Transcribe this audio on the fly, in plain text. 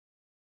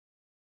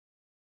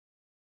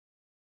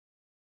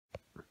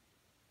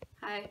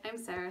Hi, I'm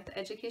Sarah, the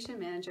Education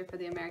Manager for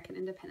the American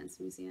Independence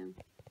Museum.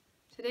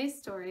 Today's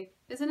story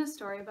isn't a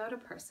story about a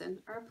person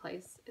or a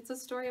place, it's a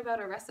story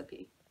about a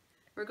recipe.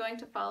 We're going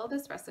to follow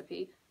this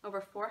recipe over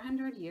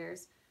 400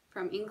 years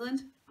from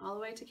England all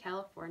the way to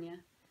California.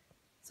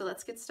 So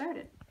let's get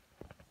started.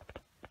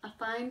 A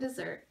fine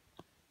dessert.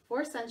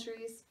 4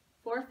 centuries,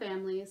 4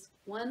 families,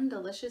 1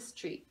 delicious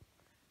treat.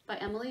 By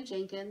Emily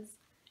Jenkins,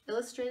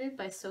 illustrated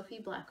by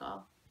Sophie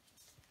Blackall.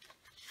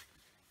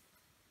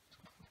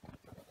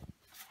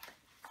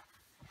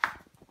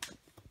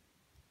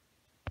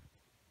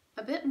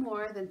 A bit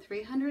more than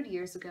 300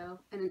 years ago,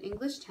 in an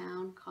English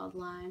town called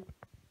Lyme,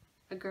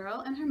 a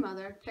girl and her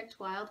mother picked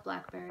wild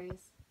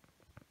blackberries.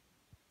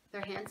 Their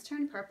hands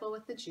turned purple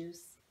with the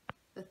juice.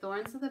 The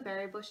thorns of the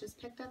berry bushes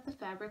picked at the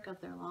fabric of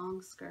their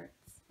long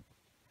skirts.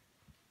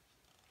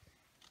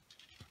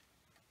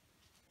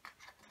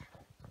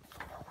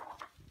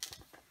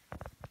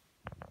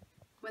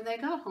 When they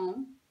got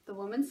home, the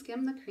woman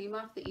skimmed the cream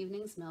off the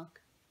evening's milk.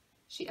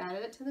 She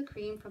added it to the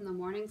cream from the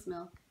morning's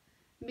milk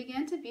and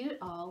began to beat it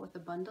all with a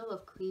bundle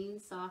of clean,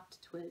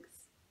 soft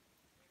twigs.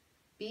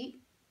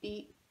 Beat,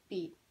 beat,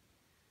 beat.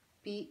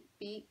 Beat,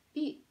 beat,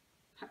 beat.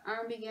 Her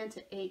arm began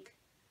to ache.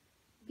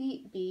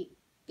 Beat, beat,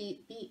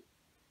 beat, beat.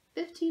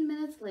 15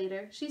 minutes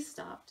later, she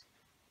stopped.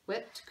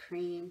 Whipped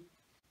cream.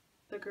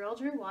 The girl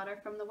drew water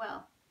from the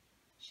well.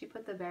 She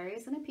put the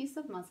berries in a piece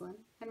of muslin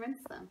and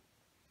rinsed them.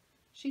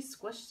 She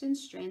squished and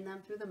strained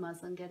them through the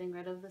muslin, getting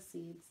rid of the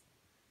seeds.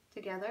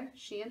 Together,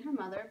 she and her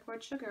mother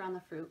poured sugar on the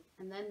fruit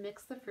and then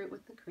mixed the fruit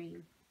with the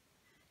cream.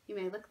 "You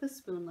may lick the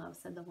spoon, love,"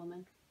 said the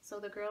woman.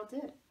 So the girl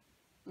did.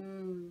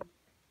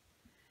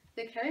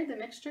 They carried the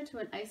mixture to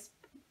an ice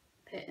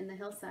pit in the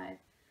hillside.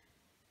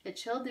 It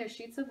chilled near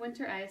sheets of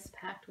winter ice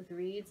packed with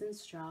reeds and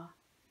straw.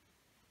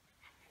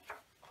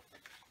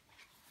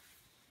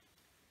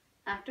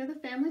 After the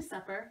family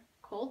supper,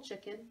 cold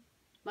chicken,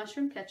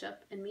 mushroom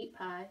ketchup, and meat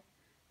pie,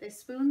 they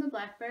spooned the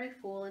blackberry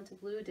fool into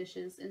blue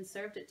dishes and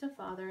served it to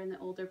father and the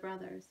older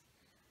brothers.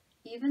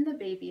 Even the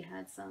baby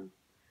had some.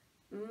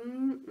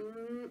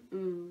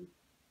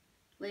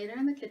 Later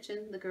in the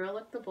kitchen, the girl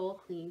licked the bowl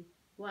clean.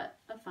 What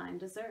a fine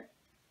dessert.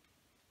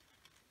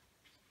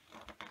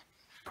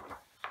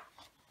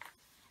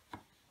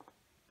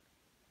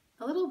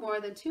 A little more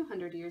than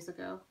 200 years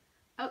ago,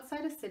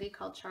 outside a city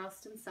called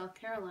Charleston, South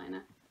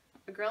Carolina,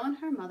 a girl and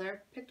her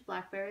mother picked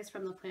blackberries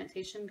from the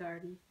plantation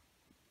garden.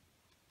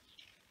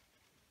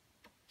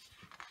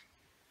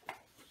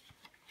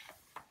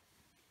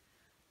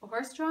 A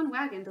horse-drawn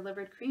wagon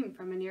delivered cream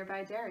from a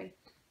nearby dairy.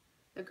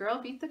 The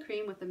girl beat the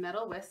cream with a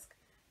metal whisk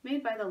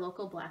made by the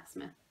local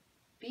blacksmith.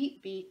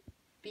 Beat, beat,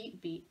 beat,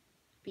 beat,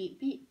 beat,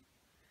 beat.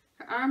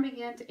 Her arm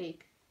began to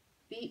ache.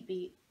 Beat,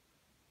 beat.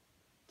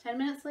 10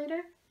 minutes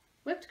later,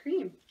 whipped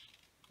cream.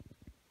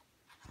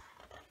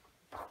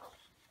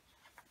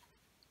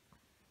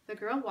 The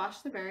girl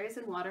washed the berries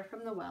in water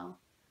from the well.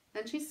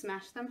 Then she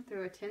smashed them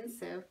through a tin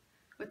sieve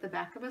with the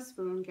back of a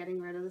spoon, getting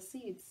rid of the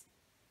seeds.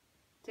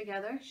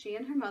 Together, she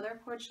and her mother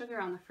poured sugar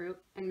on the fruit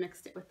and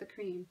mixed it with the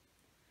cream.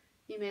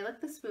 "You may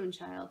lick the spoon,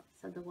 child,"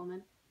 said the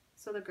woman.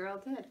 So the girl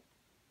did.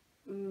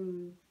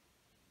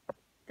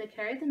 They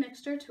carried the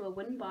mixture to a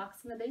wooden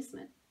box in the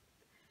basement.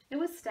 It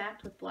was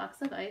stacked with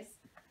blocks of ice,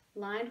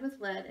 lined with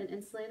lead and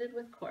insulated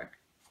with cork.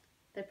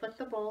 They put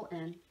the bowl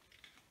in.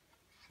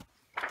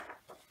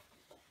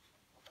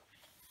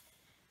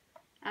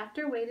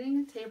 After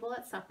waiting at table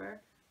at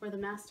supper, where the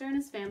master and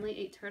his family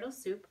ate turtle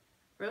soup,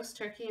 roast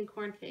turkey and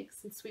corn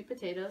cakes, and sweet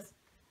potatoes,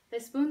 they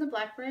spooned the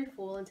blackberry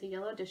fool into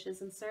yellow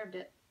dishes and served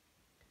it.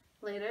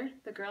 Later,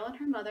 the girl and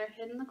her mother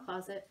hid in the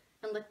closet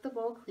and licked the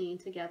bowl clean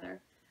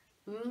together.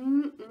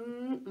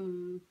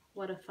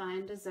 What a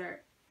fine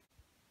dessert.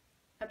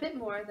 A bit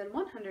more than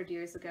 100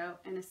 years ago,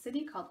 in a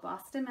city called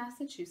Boston,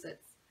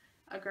 Massachusetts,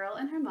 a girl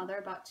and her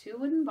mother bought 2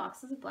 wooden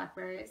boxes of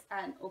blackberries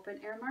at an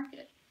open-air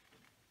market.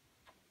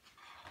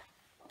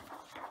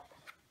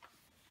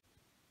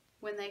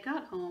 When they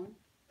got home,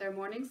 their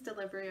morning's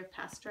delivery of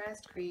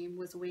pasteurized cream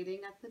was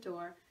waiting at the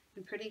door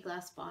in pretty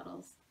glass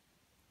bottles.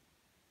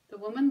 The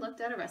woman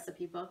looked at a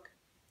recipe book.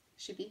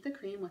 She beat the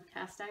cream with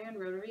cast-iron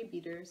rotary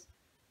beaters.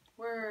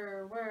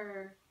 Whir,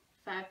 whir.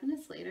 5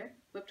 minutes later,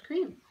 whipped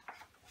cream.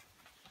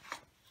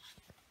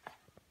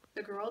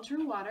 The girl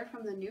drew water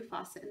from the new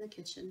faucet in the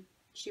kitchen.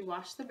 She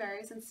washed the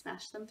berries and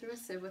smashed them through a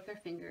sieve with her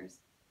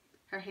fingers.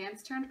 Her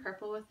hands turned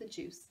purple with the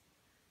juice.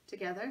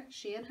 Together,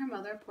 she and her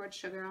mother poured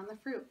sugar on the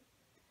fruit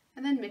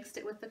and then mixed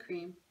it with the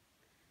cream.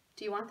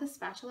 "Do you want the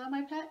spatula,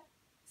 my pet?"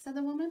 said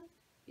the woman.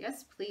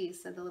 "Yes,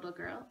 please," said the little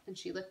girl, and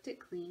she licked it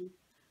clean.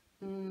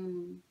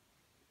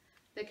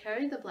 They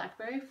carried the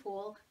blackberry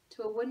fool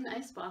to a wooden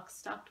ice box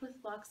stocked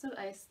with blocks of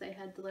ice they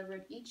had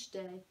delivered each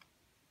day.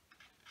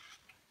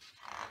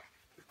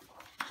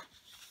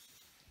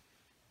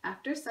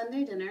 After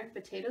Sunday dinner,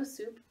 potato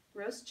soup,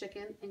 roast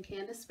chicken, and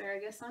canned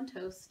asparagus on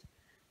toast,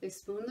 they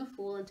spooned the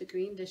fool into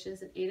green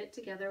dishes and ate it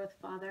together with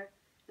father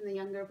and the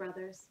younger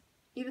brothers.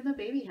 Even the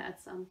baby had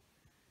some.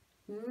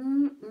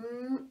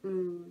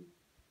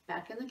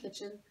 Back in the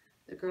kitchen,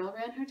 the girl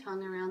ran her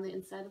tongue around the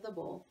inside of the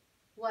bowl.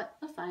 What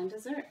a fine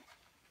dessert!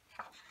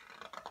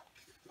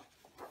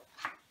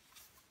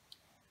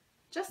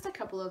 Just a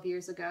couple of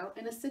years ago,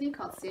 in a city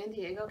called San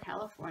Diego,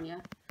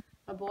 California,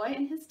 a boy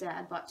and his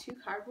dad bought 2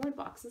 cardboard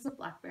boxes of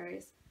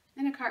blackberries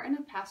and a carton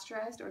of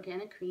pasteurized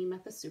organic cream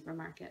at the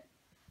supermarket.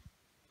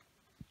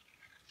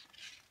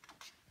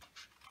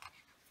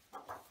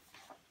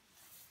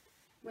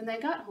 When they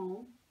got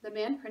home, the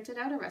man printed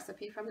out a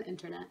recipe from the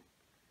internet.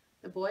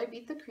 The boy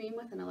beat the cream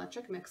with an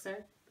electric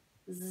mixer.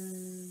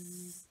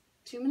 Zzz.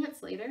 2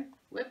 minutes later,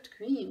 whipped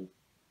cream.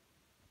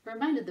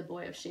 Reminded the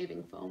boy of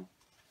shaving foam.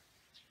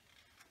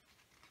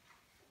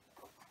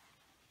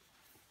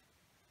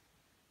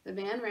 The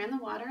man ran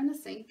the water in the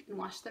sink and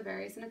washed the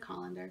berries in a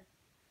colander.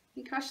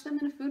 He crushed them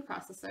in a food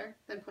processor,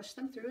 then pushed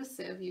them through a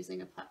sieve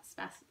using a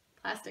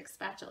plastic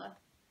spatula.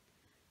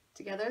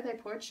 Together they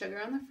poured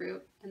sugar on the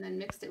fruit and then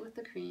mixed it with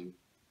the cream.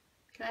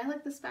 "Can I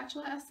lick the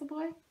spatula?" asked the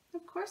boy.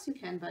 "Of course you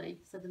can,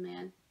 buddy," said the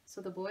man.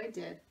 So the boy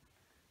did.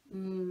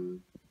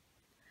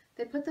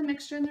 They put the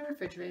mixture in the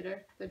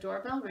refrigerator, the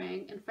doorbell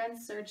rang, and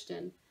friends surged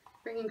in,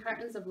 bringing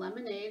cartons of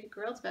lemonade,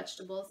 grilled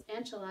vegetables,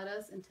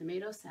 enchiladas, and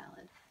tomato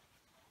salad.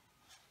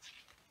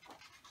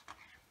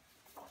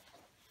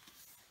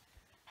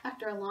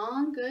 After a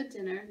long, good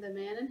dinner, the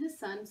man and his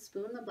son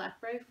spooned the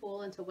blackberry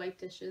fool into white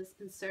dishes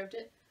and served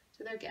it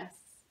to their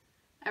guests.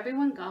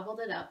 Everyone gobbled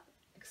it up,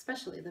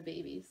 especially the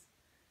babies.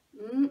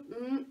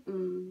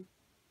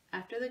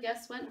 After the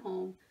guests went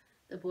home,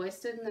 the boy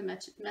stood in the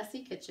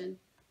messy kitchen,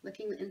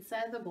 licking the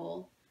inside of the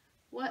bowl.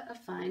 What a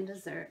fine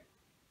dessert!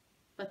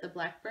 But the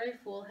blackberry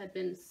fool had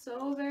been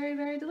so very,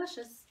 very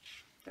delicious,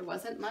 there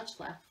wasn't much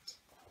left.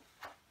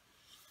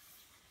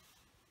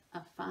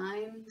 A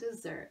fine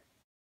dessert.